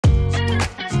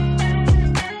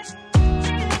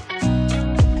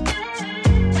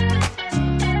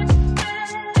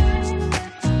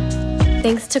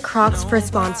Thanks to Crocs for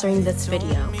sponsoring this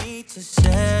video.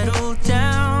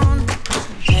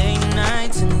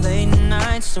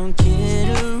 Don't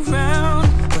get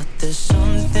around, but there's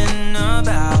something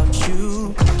about you.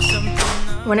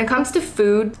 When it comes to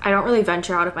food, I don't really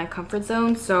venture out of my comfort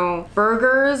zone, so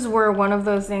burgers were one of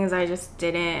those things I just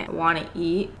didn't want to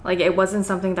eat. Like, it wasn't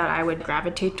something that I would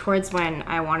gravitate towards when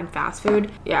I wanted fast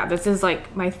food. Yeah, this is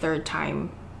like my third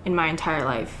time in my entire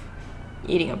life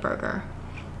eating a burger.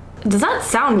 Does that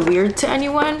sound weird to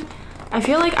anyone? I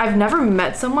feel like I've never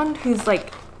met someone who's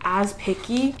like as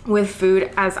picky with food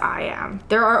as I am.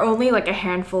 There are only like a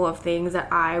handful of things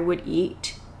that I would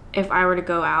eat if I were to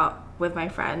go out with my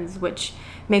friends, which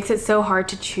makes it so hard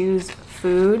to choose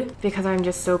food because I'm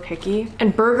just so picky.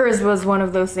 And burgers was one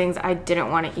of those things I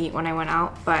didn't want to eat when I went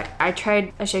out, but I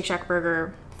tried a Shake Shack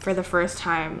burger for the first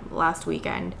time last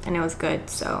weekend and it was good,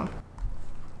 so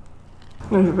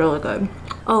it was really good.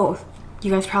 Oh, you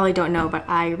guys probably don't know, but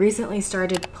I recently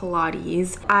started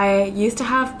Pilates. I used to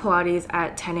have Pilates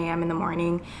at 10 a.m. in the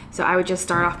morning, so I would just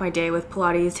start off my day with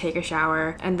Pilates, take a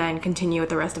shower, and then continue with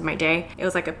the rest of my day. It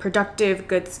was like a productive,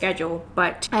 good schedule,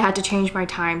 but I had to change my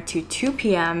time to 2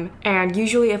 p.m. and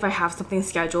usually if I have something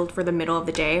scheduled for the middle of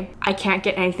the day, I can't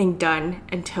get anything done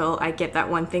until I get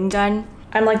that one thing done.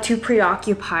 I'm like too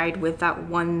preoccupied with that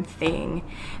one thing,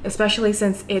 especially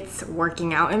since it's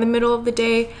working out in the middle of the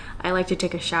day. I like to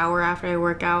take a shower after I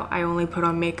work out. I only put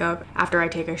on makeup after I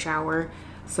take a shower.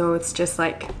 So it's just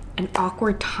like an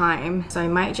awkward time. So I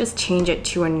might just change it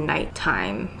to a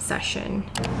nighttime session.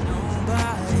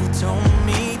 Nobody told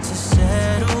me to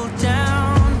settle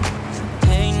down.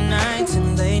 Late nights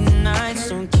and late nights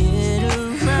don't get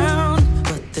around.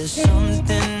 But there's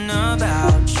something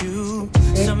about you.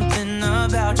 Something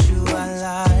about you I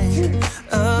like,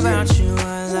 about you I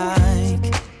like.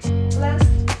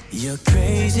 You're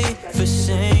crazy for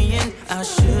saying I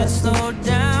should slow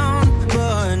down,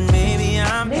 but maybe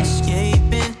I'm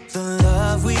escaping the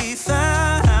love we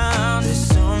found. There's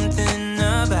something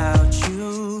about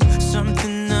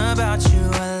you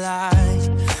I like,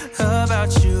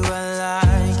 about you I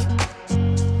like.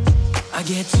 I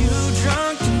get too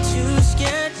drunk and too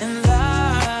scared and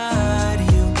lie to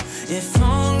you. If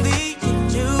only you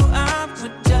knew I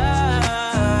would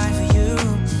die for you.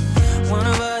 One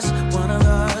of us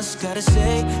gotta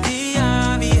say the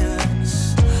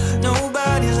obvious.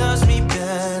 Nobody loves me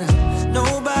better.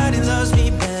 Nobody loves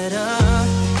me better.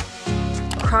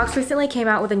 Crocs recently came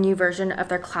out with a new version of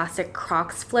their classic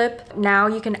Crocs flip. Now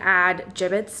you can add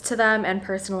Jibbitz to them and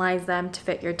personalize them to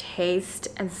fit your taste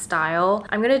and style.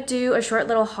 I'm gonna do a short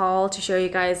little haul to show you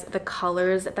guys the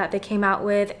colors that they came out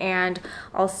with and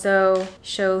also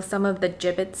show some of the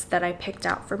Jibbitz that I picked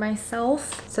out for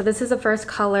myself. So this is the first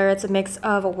color. It's a mix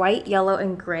of white, yellow,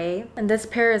 and gray. And this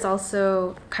pair is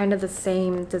also kind of the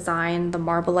same design, the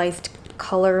marbleized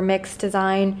color mix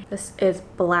design. This is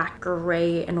black,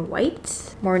 gray, and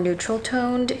white, more neutral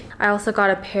toned. I also got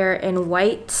a pair in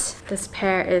white. This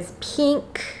pair is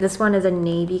pink. This one is a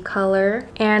navy color.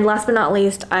 And last but not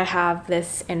least, I have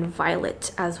this in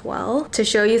violet as well. To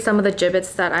show you some of the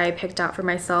Jibbitz that I picked out for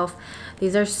myself,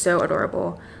 these are so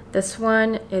adorable. This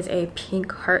one is a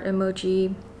pink heart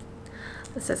emoji.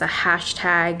 This is a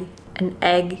hashtag, an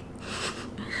egg.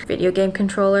 Video game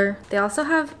controller. They also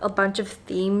have a bunch of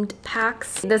themed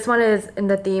packs. This one is in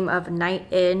the theme of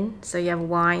night in, so you have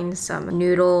wine, some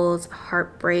noodles,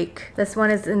 heartbreak. This one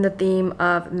is in the theme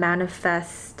of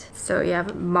manifest, so you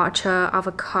have matcha,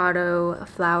 avocado,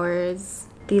 flowers.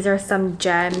 These are some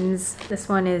gems. This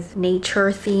one is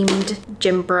nature themed,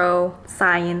 gym bro,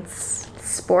 science,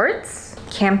 sports,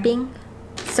 camping.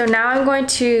 So now I'm going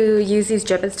to use these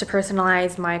Jibbitz to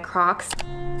personalize my Crocs.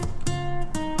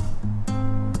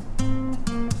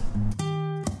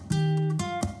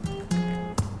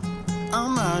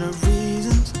 I'm out of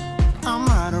reasons, I'm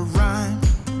out of rhyme,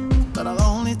 but I'll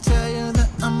only tell you that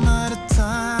I'm out of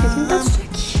time. Isn't that so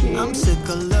cute? I'm sick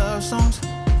of love songs,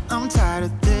 I'm tired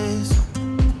of this,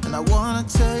 and I wanna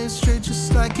tell you straight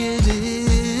just like it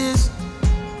is.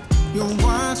 You're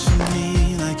watching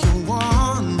me like you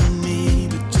want me,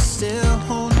 but you're still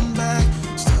holding back,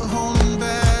 still holding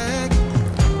back.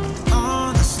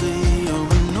 Honestly, you're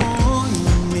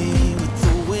annoying me with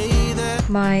the way that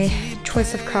my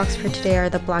choice of Crocs for today are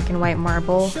the black and white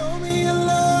marble. show me your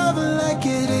love like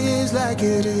it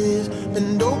is,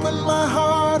 and open my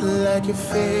heart like you're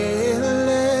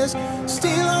fearless.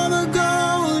 Steal all the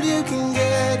gold you can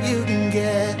get.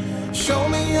 Show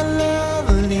me your love,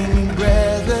 leave me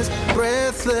breathless,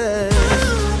 breathless.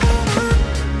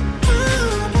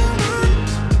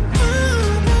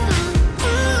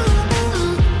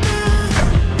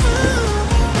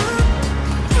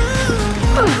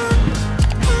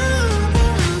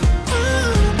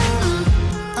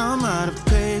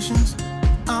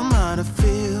 how it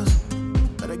feels.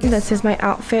 This is my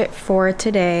outfit for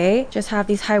today. Just have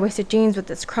these high-waisted jeans with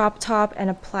this crop top and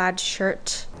a plaid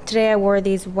shirt. Today I wore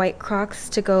these white Crocs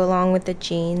to go along with the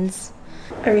jeans.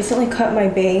 I recently cut my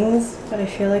bangs, but I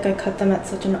feel like I cut them at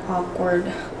such an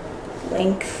awkward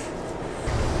length.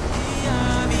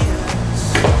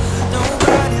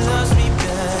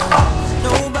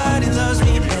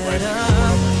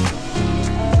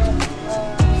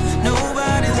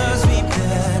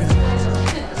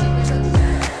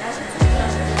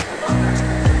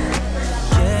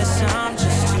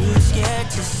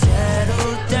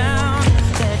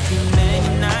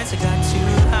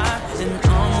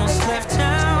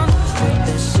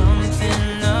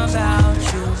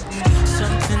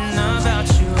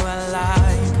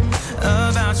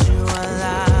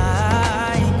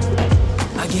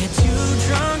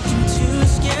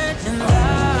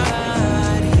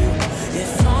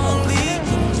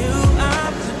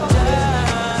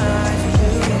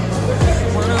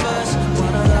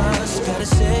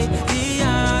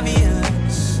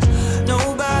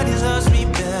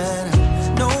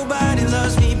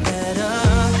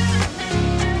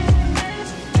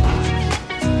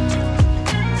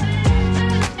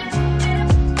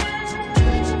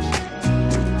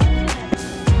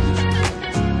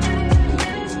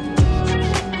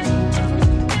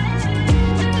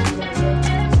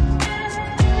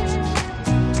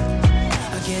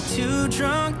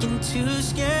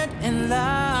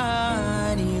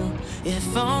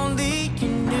 If only you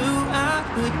knew I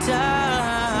would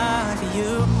die for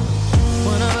you.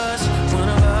 One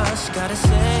of us gotta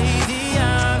say the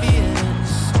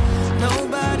obvious.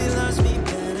 Nobody loves me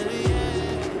better, yeah.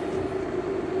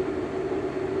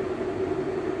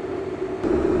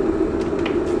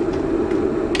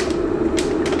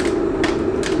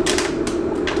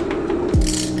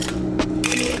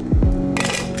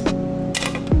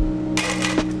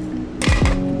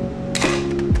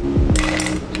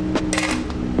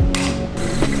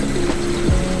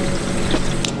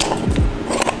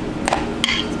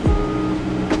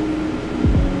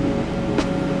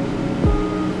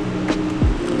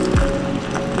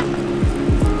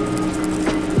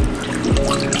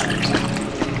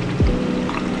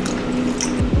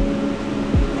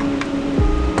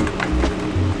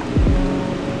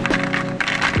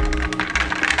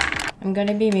 I'm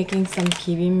gonna be making some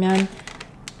bibimbap.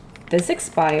 This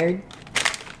expired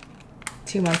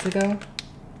 2 months ago.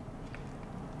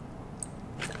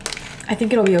 I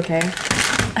think it'll be okay.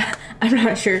 I'm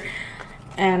not sure.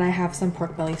 And I have some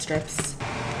pork belly strips.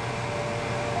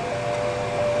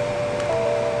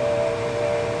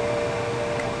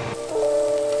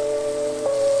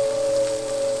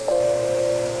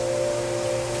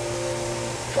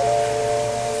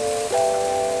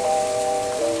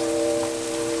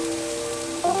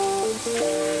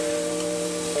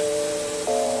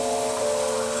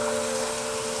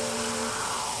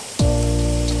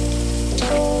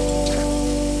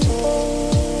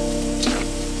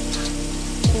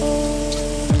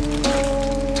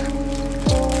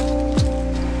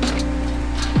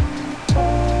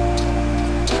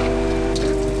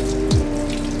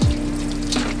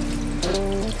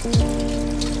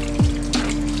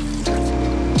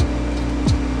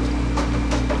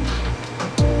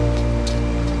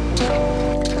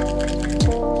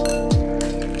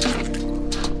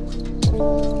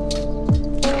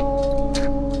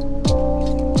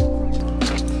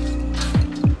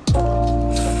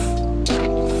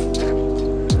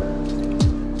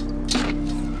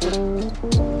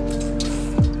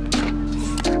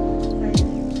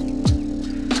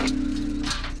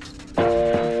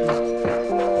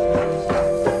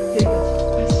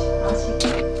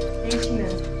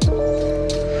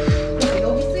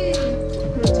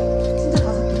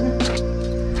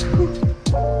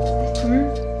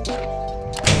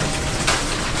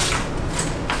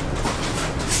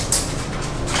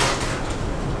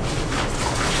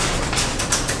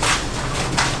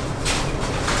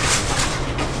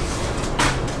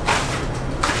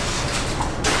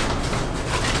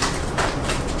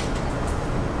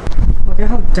 Look at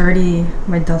how dirty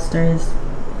my duster is.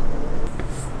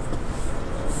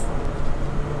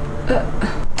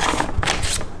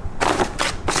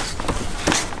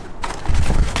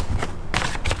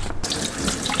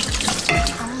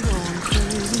 I'm going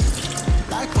crazy,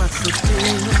 like what's the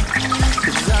deal?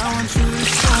 'Cause I want you to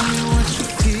show me what you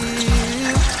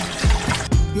feel.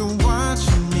 You're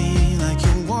watching me like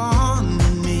you want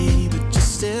me, but you're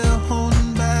still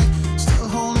holding back, still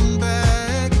holding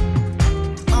back.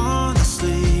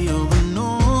 Honestly, you're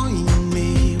annoying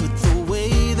me with the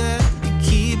way that you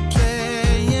keep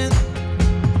playing.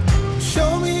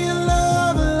 Show me your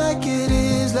love like it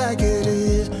is,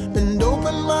 but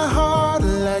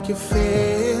you're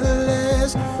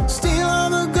fearless. Steal all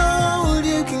the gold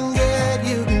you can get,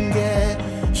 you can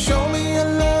get. Show me your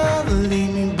love,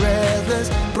 leave me breathless,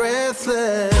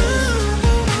 breathless.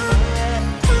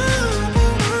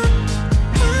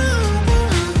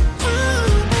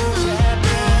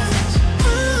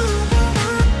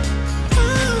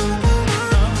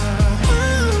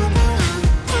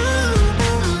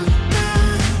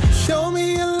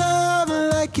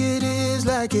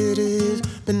 Like it is,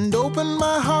 bend open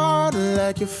my heart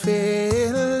like you're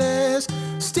fearless.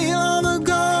 Steal all the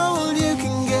gold you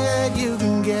can get, you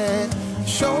can get.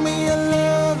 Show me your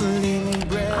love, leave me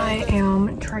breathless. I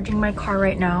am charging my car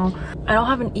right now. I don't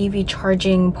have an EV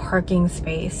charging parking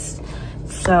space,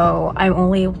 so I'm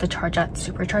only able to charge at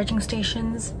supercharging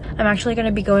stations. I'm actually going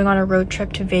to be going on a road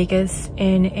trip to Vegas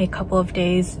in a couple of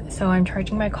days, so I'm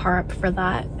charging my car up for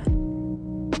that.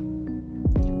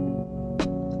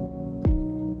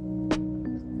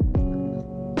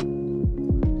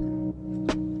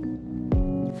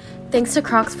 Thanks to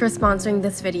Crocs for sponsoring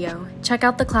this video. Check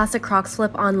out the classic Crocs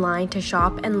flip online to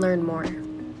shop and learn more.